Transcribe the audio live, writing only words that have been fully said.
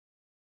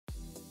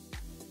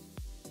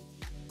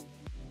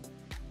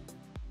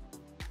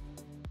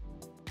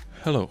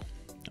Hello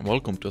and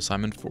welcome to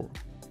assignment 4.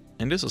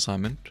 In this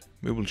assignment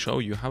we will show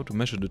you how to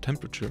measure the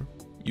temperature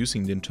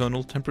using the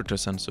internal temperature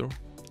sensor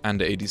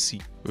and the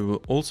ADC. We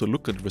will also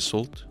look at the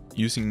result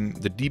using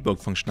the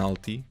debug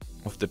functionality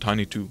of the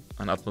Tiny2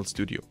 and Microchip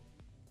Studio.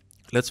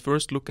 Let's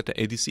first look at the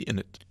ADC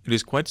init. It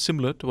is quite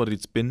similar to what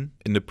it's been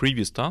in the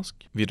previous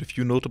task, with a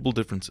few notable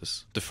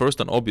differences. The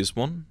first and obvious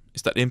one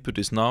is that input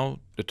is now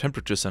the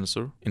temperature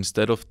sensor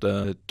instead of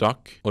the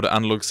DUC or the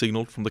analog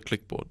signal from the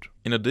clipboard.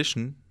 In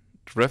addition,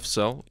 the ref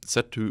cell is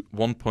set to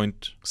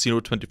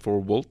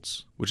 1.024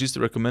 volts, which is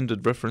the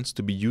recommended reference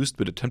to be used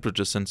with the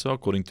temperature sensor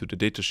according to the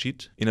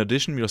datasheet. In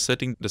addition, we are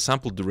setting the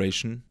sample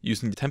duration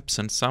using the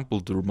 10% sample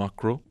dur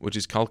macro, which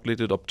is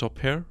calculated up top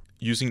here,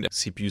 using the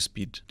CPU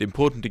speed. The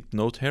important thing to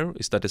note here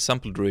is that the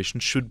sample duration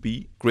should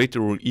be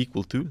greater or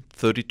equal to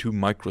 32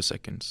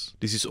 microseconds.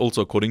 This is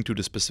also according to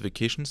the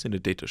specifications in the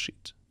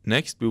datasheet.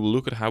 Next, we will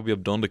look at how we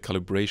have done the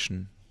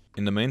calibration.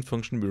 In the main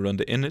function, we run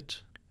the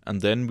init,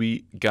 and then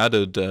we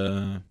gather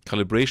the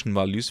calibration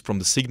values from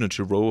the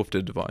signature row of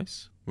the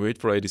device. We wait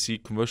for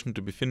ADC conversion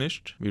to be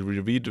finished. We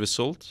read the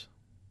result,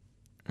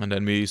 and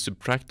then we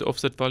subtract the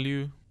offset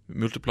value,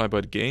 multiply by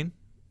the gain,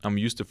 and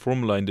we use the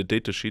formula in the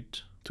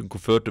datasheet to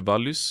convert the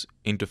values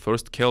into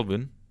first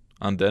Kelvin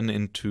and then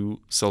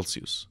into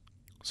Celsius.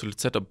 So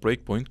let's set a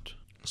breakpoint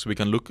so we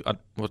can look at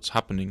what's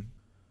happening.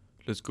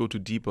 Let's go to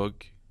debug,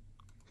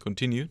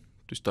 continue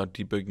to start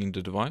debugging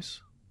the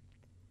device.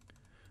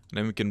 And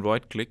then we can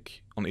right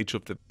click on each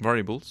of the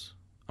variables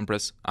and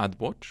press add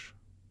watch.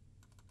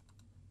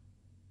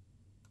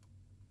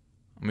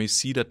 And we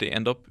see that they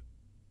end up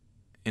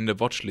in the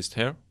watch list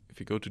here. If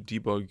you go to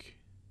debug,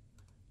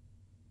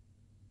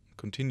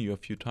 continue a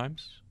few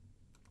times,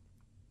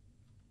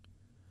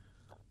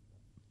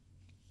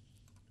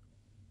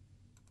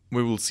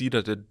 we will see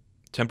that the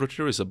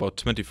temperature is about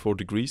 24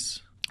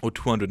 degrees or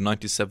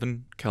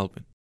 297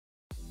 Kelvin.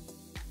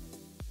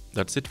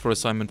 That's it for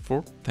assignment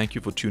 4. Thank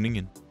you for tuning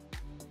in.